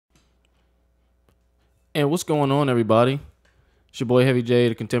And what's going on, everybody? It's your boy Heavy J,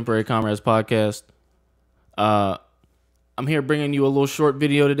 the Contemporary Comrades podcast. I'm here bringing you a little short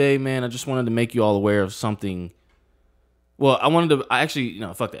video today, man. I just wanted to make you all aware of something. Well,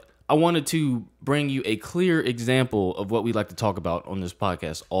 fuck that. I wanted to bring you a clear example of what we like to talk about on this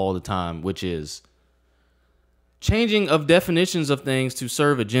podcast all the time, which is changing of definitions of things to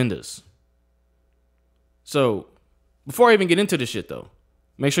serve agendas. So, before I even get into this shit, though,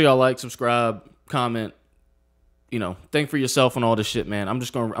 make sure y'all like, subscribe, comment. Think for yourself on all this shit, man. I'm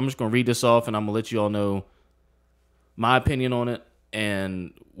just gonna read this off, and I'm gonna let you all know my opinion on it,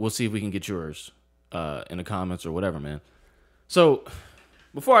 and we'll see if we can get yours in the comments or whatever, man. So,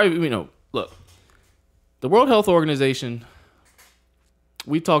 before I, look, the World Health Organization,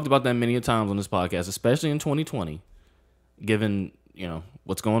 we've talked about that many a times on this podcast, especially in 2020, given,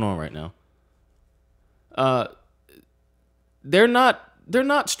 what's going on right now. They're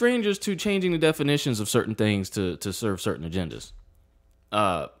not strangers to changing the definitions of certain things to serve certain agendas.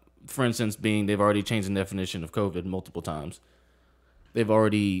 For instance, they've already changed the definition of COVID multiple times. They've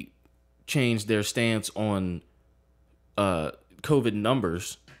already changed their stance on COVID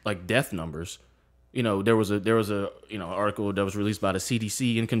numbers, like death numbers. There was a article that was released by the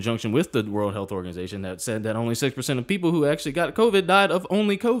CDC in conjunction with the World Health Organization that said that only 6% of people who actually got COVID died of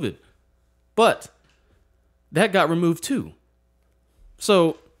only COVID. But that got removed too.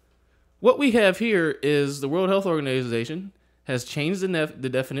 So what we have here is the World Health Organization has changed the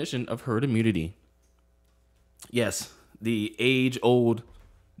definition of herd immunity. Yes, the age-old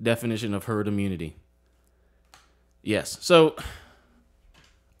definition of herd immunity. Yes, so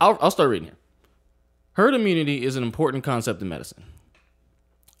I'll start reading here. Herd immunity is an important concept in medicine.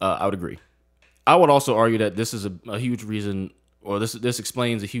 I would agree. I would also argue that this is a huge reason, or this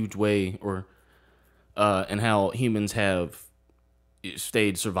explains a huge way, or and how humans have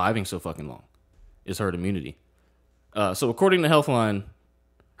stayed surviving so fucking long, is herd immunity. So according to Healthline,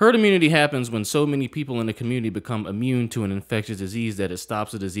 herd immunity happens when so many people in the community become immune to an infectious disease that it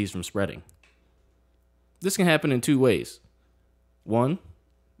stops the disease from spreading. This can happen in two ways. One,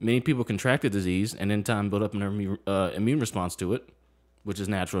 many people contract the disease and in time build up an immune response to it, which is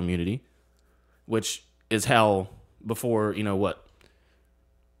natural immunity, which is how before, the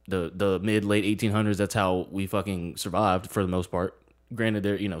mid-late 1800s, that's how we fucking survived for the most part. Granted,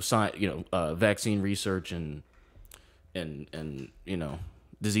 there, vaccine research and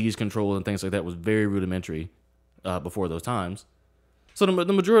disease control and things like that was very rudimentary before those times. So the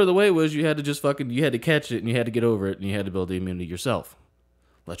majority of the way was you had to catch it and you had to get over it and you had to build the immunity yourself.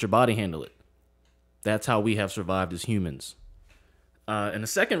 Let your body handle it. That's how we have survived as humans. And the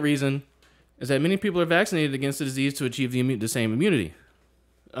second reason is that many people are vaccinated against the disease to achieve the same immunity.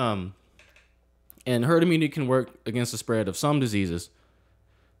 And herd immunity can work against the spread of some diseases.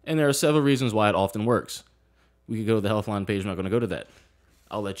 And there are several reasons why it often works. We could go to the Healthline page. I'm not going to go to that.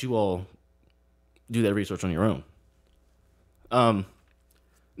 I'll let you all do that research on your own.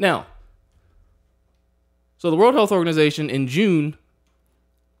 Now, so the World Health Organization in June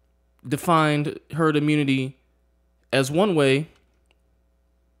defined herd immunity as one way.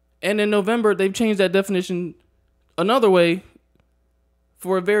 And in November, they've changed that definition another way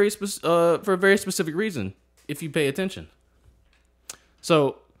for a very specific reason, if you pay attention.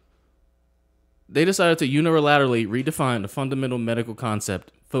 So they decided to unilaterally redefine the fundamental medical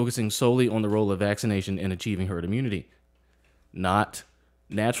concept, focusing solely on the role of vaccination in achieving herd immunity. Not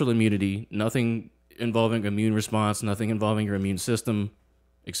natural immunity, nothing involving immune response, nothing involving your immune system,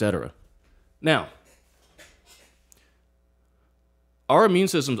 etc. Now, our immune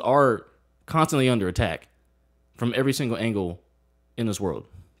systems are constantly under attack from every single angle in this world.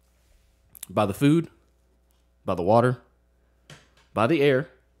 By the food, by the water, by the air,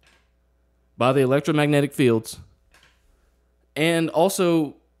 by the electromagnetic fields, and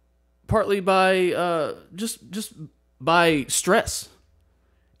also partly by just by stress.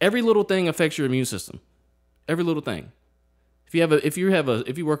 Every little thing affects your immune system. Every little thing. If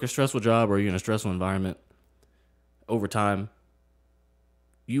you work a stressful job or you're in a stressful environment over time,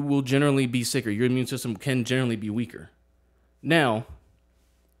 you will generally be sicker. Your immune system can generally be weaker. Now,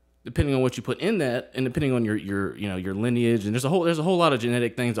 depending on what you put in that, and depending on your lineage, and there's a whole lot of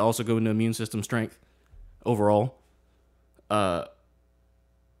genetic things that also go into immune system strength overall. The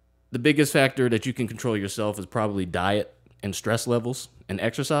biggest factor that you can control yourself is probably diet and stress levels and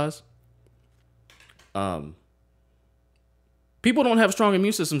exercise. People don't have strong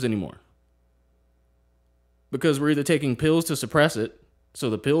immune systems anymore because we're either taking pills to suppress it, so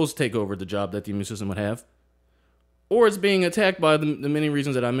the pills take over the job that the immune system would have, or it's being attacked by the many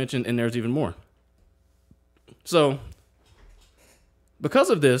reasons that I mentioned, and there's even more. So, because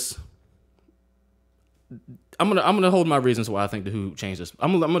of this, I'm gonna hold my reasons why I think the WHO changed this.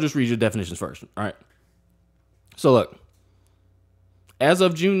 I'm gonna just read your definitions first. All right. So look, as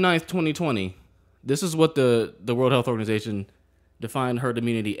of June 9th, 2020, this is what the World Health Organization defined herd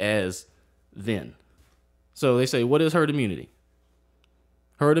immunity as then. So they say, what is herd immunity?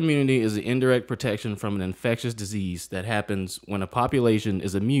 Herd immunity is the indirect protection from an infectious disease that happens when a population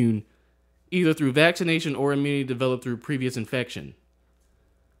is immune either through vaccination or immunity developed through previous infection.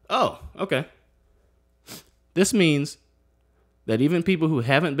 Oh, okay. This means that even people who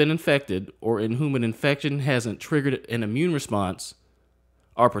haven't been infected or in whom an infection hasn't triggered an immune response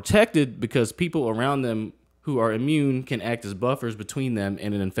are protected because people around them who are immune can act as buffers between them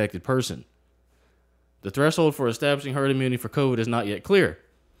and an infected person. The threshold for establishing herd immunity for COVID is not yet clear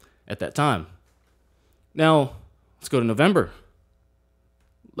at that time. Now, let's go to November.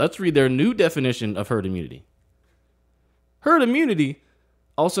 Let's read their new definition of herd immunity. Herd immunity,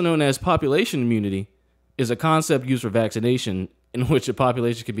 also known as population immunity, is a concept used for vaccination in which a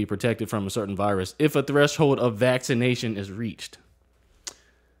population can be protected from a certain virus if a threshold of vaccination is reached.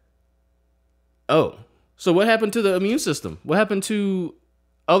 Oh, so what happened to the immune system? What happened to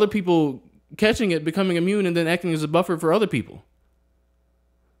other people catching it, becoming immune, and then acting as a buffer for other people?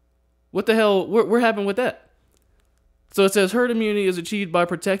 What the hell? What happened with that? So it says herd immunity is achieved by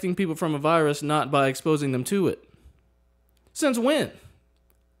protecting people from a virus, not by exposing them to it. Since when?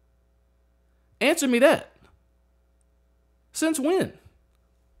 Answer me that. Since when?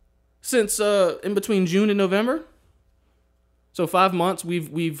 Since in between June and November? So 5 months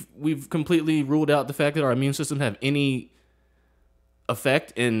we've completely ruled out the fact that our immune system have any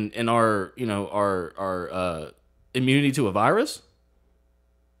effect in our our immunity to a virus?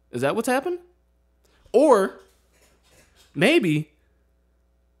 Is that what's happened? Or maybe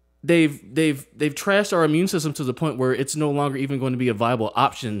they've trashed our immune system to the point where it's no longer even going to be a viable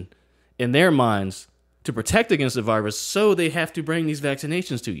option in their minds to protect against the virus, so they have to bring these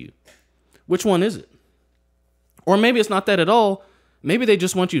vaccinations to you. Which one is it? Or maybe it's not that at all. Maybe they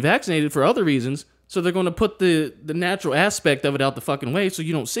just want you vaccinated for other reasons, so they're going to put the natural aspect of it out the fucking way so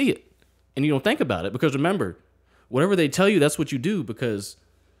you don't see it and you don't think about it. Because remember, whatever they tell you, that's what you do, because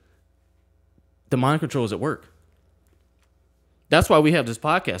the mind control is at work. That's why we have this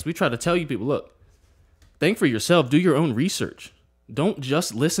podcast. We try to tell you people, look, think for yourself, do your own research. Don't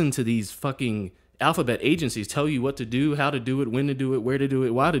just listen to these fucking alphabet agencies tell you what to do, how to do it, when to do it, where to do it,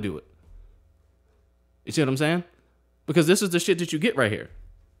 why to do it. You see what I'm saying? Because this is the shit that you get right here.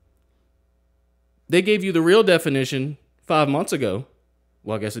 They gave you the real definition 5 months ago.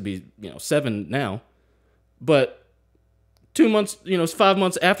 Well, I guess it'd be, 7 now. But 2 months, 5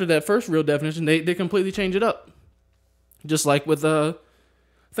 months after that first real definition, they completely change it up. Just like with, I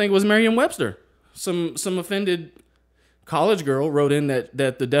think it was Merriam-Webster. Some offended college girl wrote in that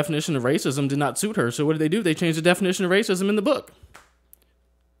the definition of racism did not suit her. So what did they do? They changed the definition of racism in the book.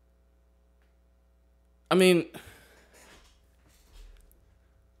 I mean,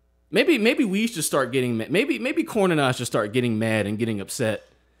 maybe we should start getting mad. Maybe Corn and I should start getting mad and getting upset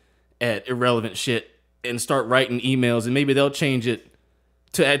at irrelevant shit and start writing emails, and maybe they'll change it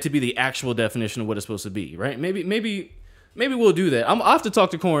to be the actual definition of what it's supposed to be, right? Maybe we'll do that. I'll have to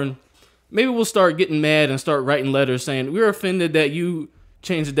talk to Corn. Maybe we'll start getting mad and start writing letters saying, we're offended that you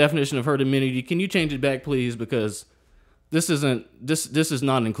changed the definition of herd immunity. Can you change it back, please? Because this is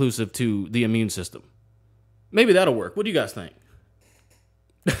not inclusive to the immune system. Maybe that'll work. What do you guys think?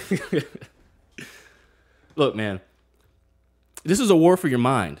 Look, man, this is a war for your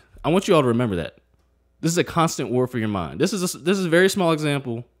mind. I want you all to remember that. This is a constant war for your mind. This is a very small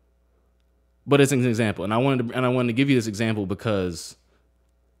example, but it's an example. And I wanted to give you this example because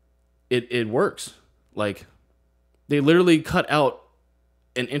it works. Like, they literally cut out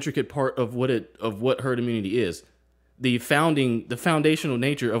an intricate part of what herd immunity is. The foundational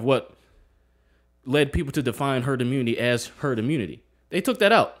nature of what led people to define herd immunity as herd immunity. They took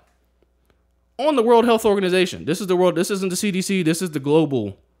that out. On the World Health Organization. This isn't the CDC, this is the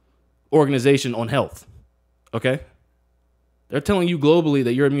global organization on health. Okay? They're telling you globally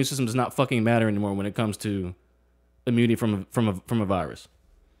that your immune system does not fucking matter anymore when it comes to immunity from a virus.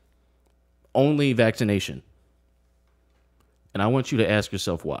 Only vaccination. And I want you to ask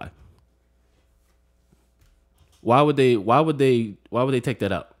yourself why. Why would they take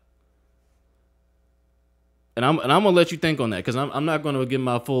that out? And I'm gonna let you think on that, because I'm not gonna give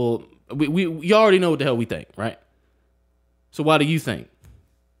my full. You already know what the hell we think, right? So why do you think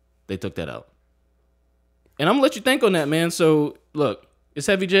they took that out? And I'm gonna let you think on that, man. So look, it's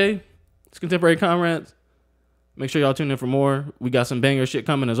Heavy J, it's Contemporary Comrades. Make sure y'all tune in for more. We got some banger shit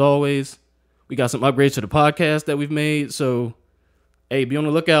coming as always. We got some upgrades to the podcast that we've made. So hey, be on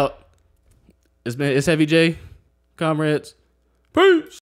the lookout. It's Heavy J, Comrades. Peace.